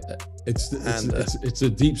 It's a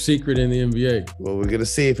deep secret in the NBA. Well, we're gonna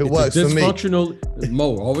see if it works for me.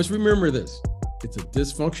 Mo, always remember this. It's a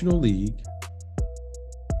dysfunctional league.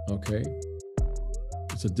 Okay.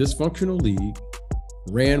 It's a dysfunctional league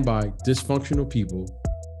ran by dysfunctional people,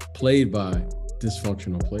 played by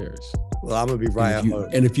dysfunctional players. Well, I'm gonna be right at home.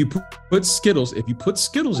 And if you put Skittles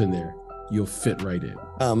in there, you'll fit right in.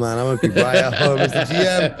 Oh man, I'm gonna be right at home as the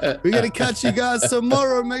GM. We're gonna catch you guys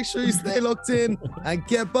tomorrow. Make sure you stay locked in and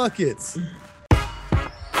get buckets.